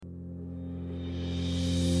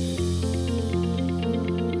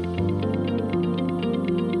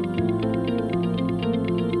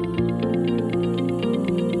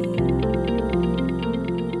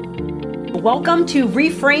Welcome to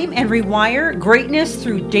Reframe and Rewire Greatness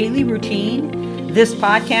Through Daily Routine. This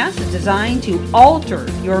podcast is designed to alter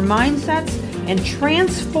your mindsets and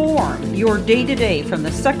transform your day-to-day from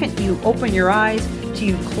the second you open your eyes to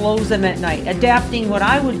you close them at night, adapting what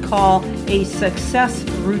I would call a success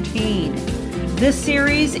routine. This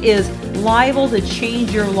series is liable to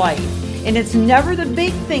change your life, and it's never the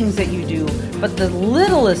big things that you do, but the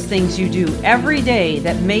littlest things you do every day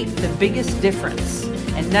that make the biggest difference.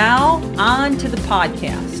 And now, on to the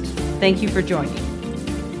podcast. Thank you for joining.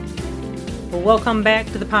 Well, welcome back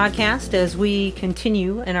to the podcast as we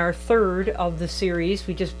continue in our third of the series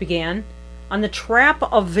we just began on the trap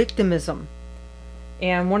of victimism.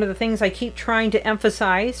 And one of the things I keep trying to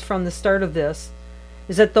emphasize from the start of this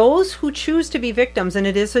is that those who choose to be victims, and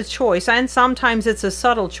it is a choice, and sometimes it's a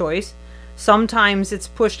subtle choice, sometimes it's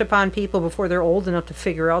pushed upon people before they're old enough to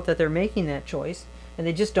figure out that they're making that choice, and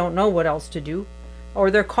they just don't know what else to do. Or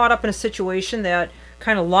they're caught up in a situation that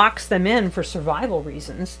kind of locks them in for survival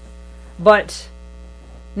reasons. But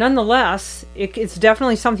nonetheless, it's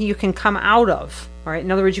definitely something you can come out of. All right? In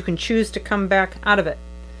other words, you can choose to come back out of it.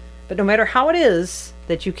 But no matter how it is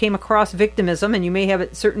that you came across victimism, and you may have it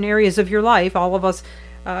in certain areas of your life, all of us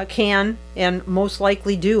can and most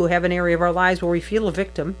likely do have an area of our lives where we feel a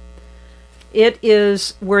victim. It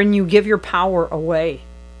is when you give your power away.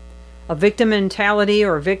 A victim mentality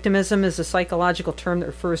or victimism is a psychological term that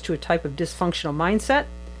refers to a type of dysfunctional mindset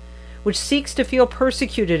which seeks to feel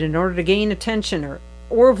persecuted in order to gain attention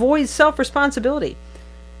or avoid self-responsibility.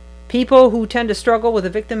 People who tend to struggle with a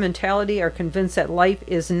victim mentality are convinced that life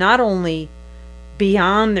is not only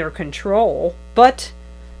beyond their control, but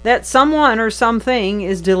that someone or something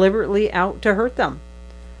is deliberately out to hurt them.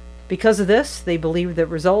 Because of this, they believe that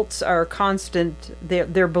results are constant.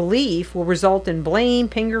 Their belief will result in blame,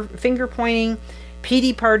 finger pointing,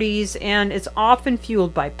 pity parties, and it's often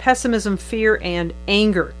fueled by pessimism, fear, and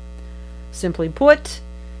anger. Simply put,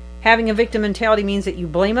 having a victim mentality means that you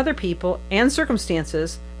blame other people and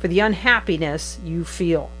circumstances for the unhappiness you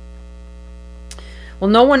feel. Well,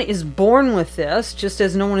 no one is born with this, just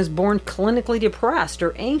as no one is born clinically depressed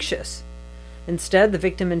or anxious. Instead, the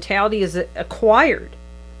victim mentality is acquired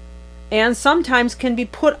and sometimes can be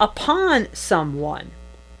put upon someone,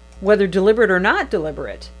 whether deliberate or not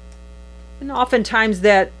deliberate. And oftentimes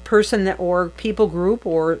that person or people group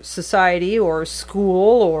or society or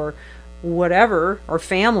school or whatever or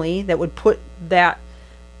family that would put that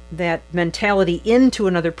mentality into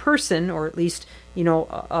another person, or at least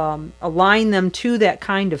align them to that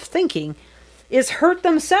kind of thinking, is hurt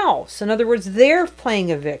themselves. In other words, they're playing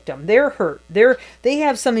a victim. They're hurt. They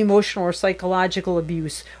have some emotional or psychological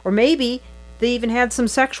abuse, or maybe they even had some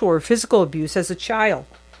sexual or physical abuse as a child,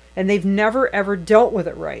 and they've never ever dealt with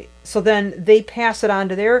it right. So then they pass it on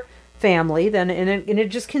to their family, and it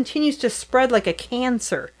just continues to spread like a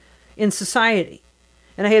cancer in society.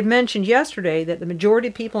 And I had mentioned yesterday that the majority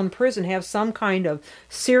of people in prison have some kind of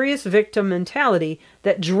serious victim mentality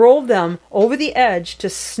that drove them over the edge to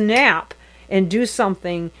snap and do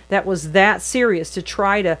something that was that serious to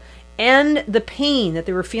try to end the pain that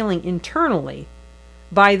they were feeling internally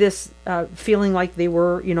by this feeling like they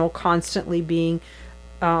were, constantly being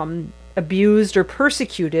abused or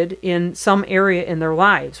persecuted in some area in their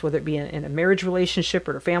lives, whether it be in a marriage relationship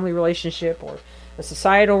or a family relationship or a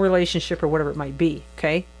societal relationship or whatever it might be,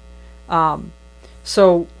 okay?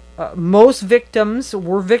 So most victims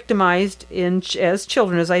were victimized as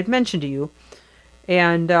children, as I had mentioned to you.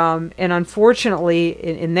 And unfortunately,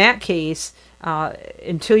 in that case,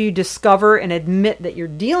 until you discover and admit that you're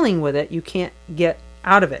dealing with it, you can't get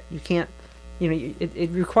out of it. You can't,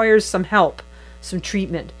 it requires some help, some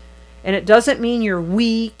treatment. And it doesn't mean you're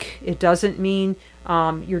weak. It doesn't mean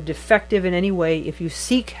you're defective in any way if you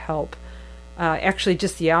seek help. Actually,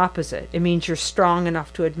 just the opposite. It means you're strong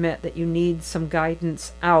enough to admit that you need some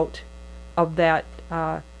guidance out of that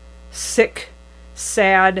sick,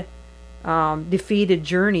 sad, defeated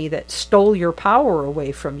journey that stole your power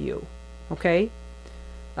away from you. Okay?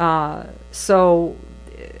 So,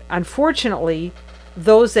 unfortunately,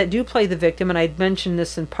 those that do play the victim, and I'd mentioned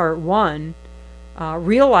this in part 1,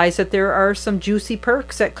 realize that there are some juicy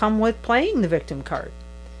perks that come with playing the victim card.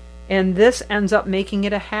 And this ends up making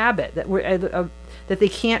it a habit that they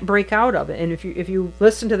can't break out of it. And if you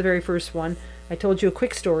listen to the very first one, I told you a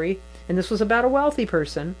quick story, and this was about a wealthy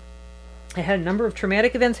person. I had a number of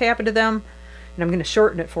traumatic events happen to them, and I'm going to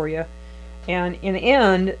shorten it for you. And in the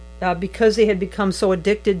end, because they had become so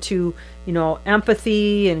addicted to,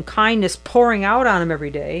 empathy and kindness pouring out on them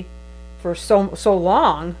every day for so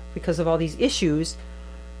long because of all these issues,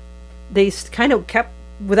 they kind of kept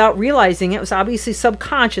without realizing it, was obviously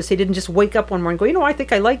subconscious. They didn't just wake up one morning and go, I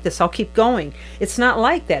think I like this, I'll keep going. It's not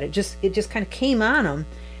like that. It just kind of came on them,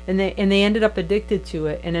 and they ended up addicted to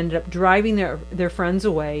it and ended up driving their friends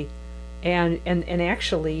away, and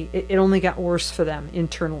actually it only got worse for them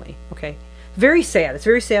internally. Okay, very sad. It's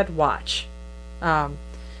very sad to watch.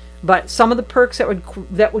 But some of the perks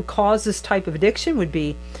that would cause this type of addiction would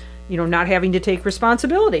be, not having to take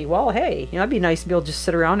responsibility. Well, hey, it'd be nice to be able to just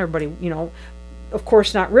sit around everybody, of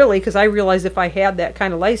course not really, because I realized if I had that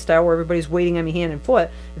kind of lifestyle where everybody's waiting on me hand and foot,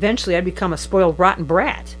 eventually I'd become a spoiled, rotten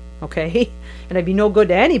brat, okay? And I'd be no good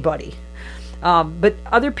to anybody. But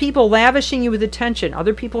other people lavishing you with attention,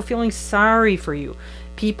 other people feeling sorry for you,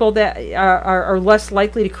 people that are less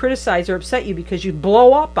likely to criticize or upset you because you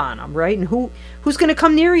blow up on them, right? And who's going to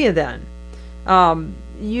come near you then?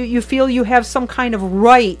 You feel you have some kind of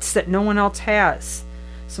rights that no one else has,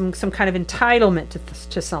 some kind of entitlement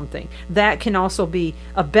to something. That can also be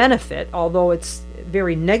a benefit, although it's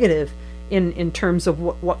very negative in terms of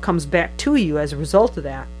what comes back to you as a result of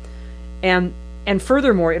that. And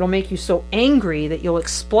furthermore, it'll make you so angry that you'll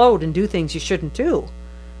explode and do things you shouldn't do.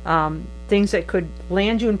 Things that could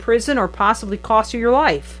land you in prison or possibly cost you your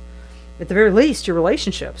life. At the very least, your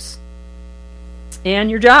relationships. And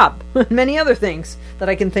your job. Many other things that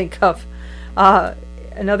I can think of.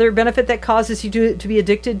 Another benefit that causes you to be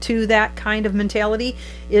addicted to that kind of mentality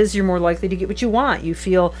is you're more likely to get what you want. You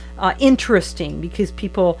feel interesting because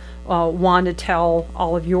people want to tell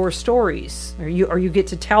all of your stories, or you get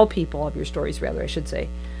to tell people of your stories, rather, I should say.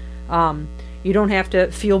 You don't have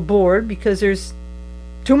to feel bored because there's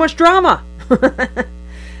too much drama.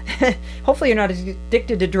 Hopefully you're not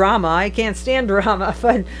addicted to drama. I can't stand drama,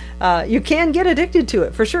 but you can get addicted to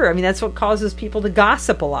it for sure. I mean, that's what causes people to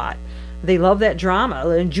gossip a lot. They love that drama,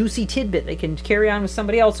 a juicy tidbit they can carry on with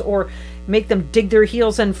somebody else, or make them dig their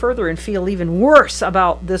heels in further and feel even worse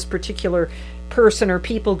about this particular person or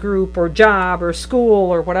people group or job or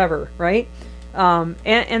school or whatever, right?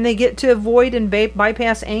 And they get to avoid and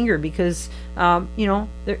bypass anger because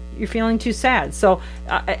you're feeling too sad. So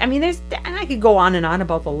I mean, and I could go on and on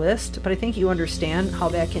about the list, but I think you understand how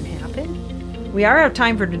that can happen. We are out of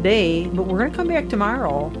time for today, but we're going to come back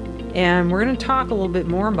tomorrow. And we're going to talk a little bit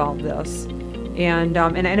more about this, and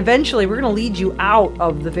eventually we're going to lead you out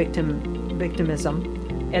of the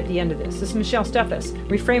victimism at the end of this. This is Michelle Steffes.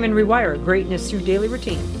 Reframe and Rewire Greatness Through Daily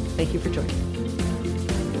Routine. Thank you for joining.